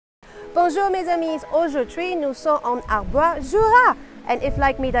Bonjour mes amis, aujourd'hui nous sommes en Arbois, Jura. And if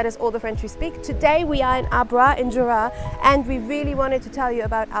like me that is all the French we speak, today we are in Arbois in Jura and we really wanted to tell you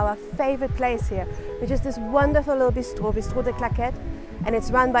about our favorite place here, which is this wonderful little bistro, Bistro de Claquets, and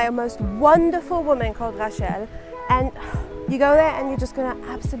it's run by a most wonderful woman called Rachel. And you go there and you're just gonna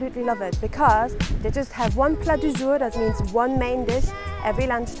absolutely love it because they just have one plat du jour, that means one main dish every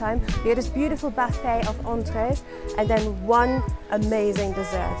lunchtime. You get this beautiful buffet of entrees and then one amazing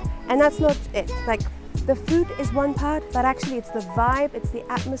dessert. And that's not it. Like, the food is one part, but actually it's the vibe, it's the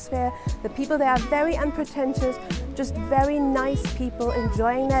atmosphere. The people there are very unpretentious, just very nice people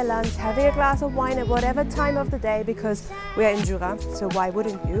enjoying their lunch, having a glass of wine at whatever time of the day because we are in Jura, so why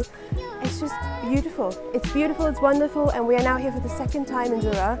wouldn't you? It's just beautiful. It's beautiful, it's wonderful, and we are now here for the second time in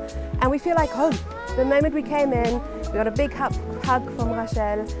Jura, and we feel like home. The moment we came in, we got a big hug from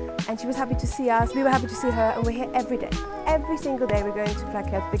Rachel, and she was happy to see us, we were happy to see her, and we're here every day. Every single day we're going to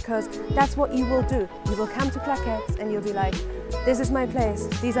Claquets because that's what you will do. You will come to Claquets and you'll be like, this is my place,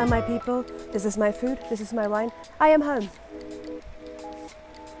 these are my people, this is my food, this is my wine, I am home.